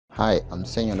Hi, I'm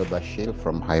Senyondo Bashir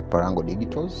from Hyperango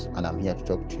Digitals, and I'm here to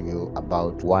talk to you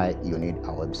about why you need a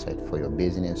website for your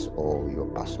business or your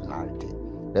personality.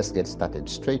 Let's get started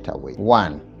straight away.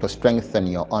 1. To strengthen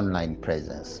your online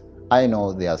presence. I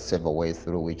know there are several ways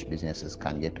through which businesses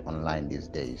can get online these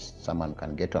days. Someone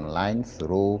can get online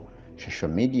through social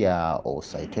media or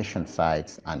citation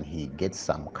sites and he gets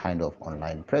some kind of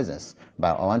online presence.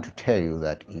 But I want to tell you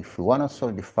that if you want to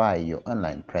solidify your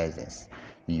online presence,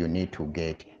 you need to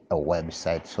get a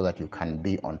website so that you can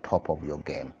be on top of your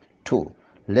game. 2.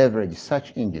 Leverage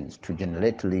search engines to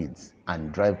generate leads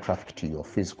and drive traffic to your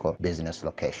physical business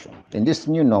location. In this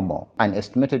new normal, an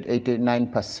estimated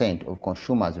 89% of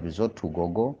consumers resort to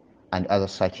Google and other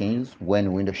search engines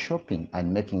when window shopping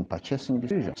and making purchasing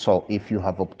decisions. So if you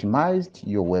have optimized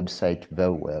your website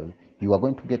very well, you are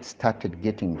going to get started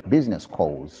getting business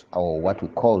calls, or what we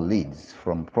call leads,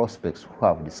 from prospects who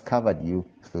have discovered you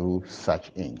through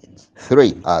search engines.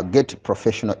 3. Get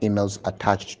professional emails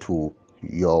attached to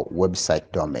your website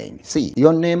domain. See,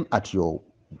 your name at your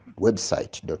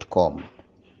website.com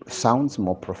sounds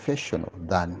more professional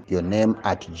than your name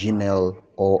at Gmail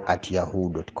or at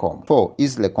yahoo.com. 4.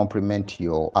 Easily complement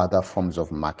your other forms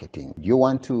of marketing. Do you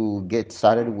want to get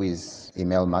started with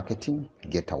email marketing?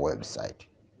 Get a website.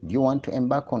 Do you want to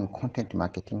embark on content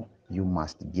marketing? You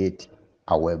must get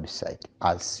a website.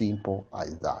 As simple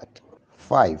as that.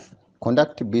 5.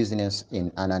 Conduct business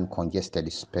in an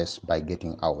uncongested space by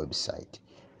getting a website.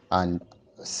 And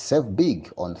save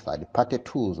big on third-party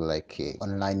tools like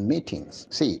online meetings.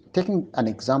 See, taking an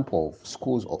example of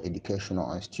schools or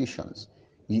educational institutions,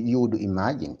 you would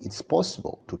imagine it's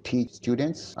possible to teach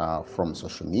students from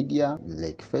social media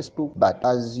like Facebook, but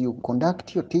as you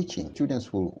conduct your teaching,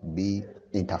 students will be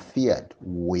interfered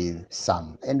with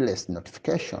some endless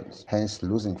notifications, hence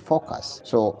losing focus.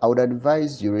 So I would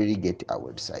advise you really get a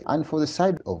website. And for the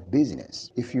side of business,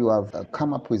 if you have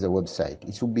come up with a website,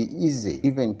 it will be easy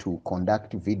even to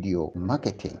conduct video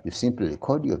marketing. You simply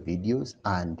record your videos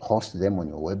and host them on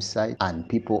your website, and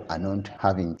people are not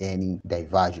having any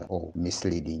diversion or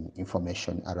misleading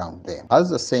information around them.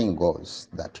 As the saying goes,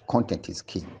 that content is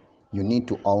king. You need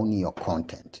to own your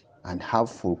content and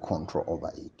have full control over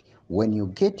it. When you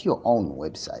get your own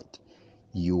website,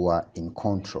 you are in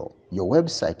control. Your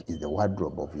website is the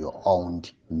wardrobe of your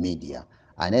owned media,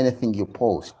 and anything you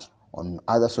post on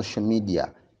other social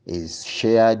media is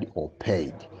shared or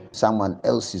paid. Someone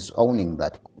else is owning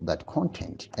that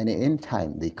content, and at any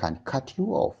time they can cut you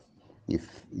off if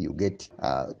you get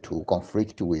to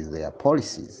conflict with their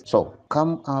policies. So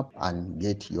come up and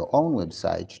get your own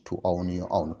website to own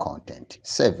your own content.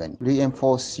 7.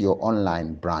 Reinforce your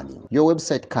online branding. Your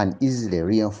website can easily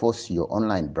reinforce your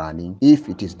online branding if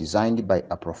it is designed by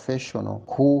a professional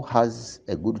who has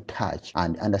a good touch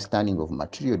and understanding of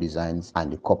material designs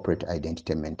and corporate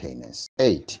identity maintenance.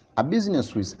 8. A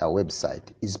business with a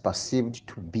website is perceived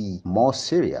to be more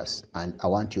serious, and I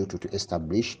want you to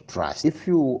establish trust. If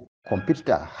your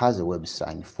competitor has a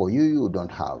website for you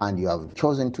don't have, and you have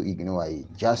chosen to ignore it,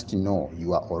 just know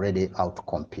you are already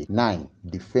outcompeted. 9.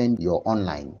 Defend your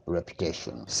online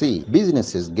reputation. See,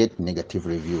 businesses get negative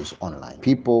reviews online.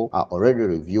 People are already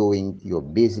reviewing your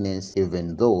business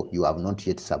even though you have not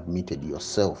yet submitted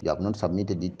yourself. You have not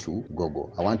submitted it to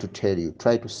Google. I want to tell you,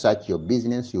 try to search your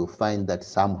business. You'll find that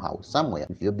somehow, somewhere,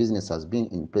 if your business has been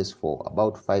in place for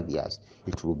about 5 years,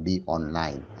 it will be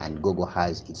online and Google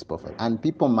has its profile. And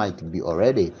people might be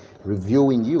already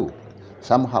reviewing you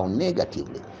somehow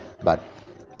negatively. But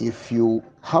if you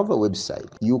have a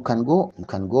website, you can go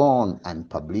on and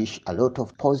publish a lot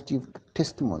of positive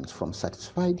testimonies from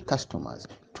satisfied customers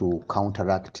to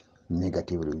counteract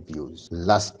negative reviews.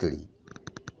 Lastly,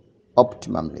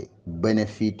 optimally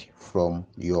benefit from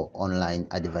your online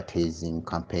advertising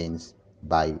campaigns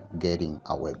by getting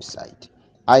a website.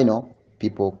 I know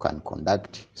people can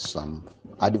conduct some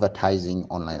advertising,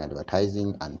 online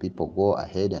advertising, and people go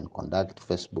ahead and conduct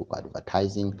Facebook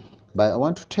advertising. But I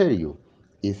want to tell you,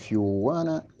 if you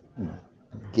wanna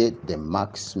get the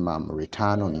maximum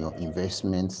return on your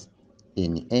investments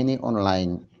in any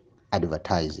online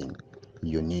advertising,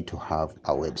 you need to have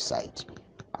a website.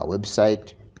 A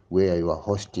website where you are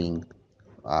hosting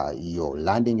your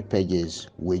landing pages,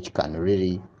 which can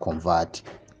really convert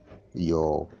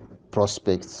your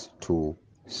prospects to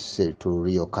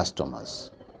real customers.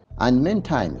 And many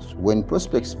times when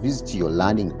prospects visit your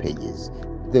landing pages,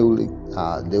 they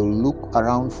will look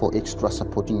around for extra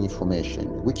supporting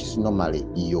information, which is normally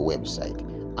your website.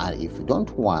 And if you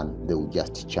don't want, they will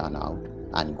just churn out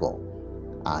and go,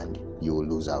 and you will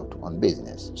lose out on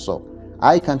business. So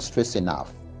I can't stress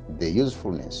enough the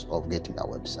usefulness of getting a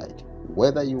website.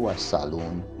 Whether you are a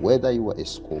salon, whether you are a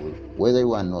school, whether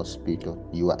you are an hospital,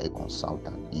 you are a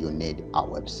consultant, you need our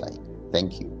website.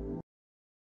 Thank you.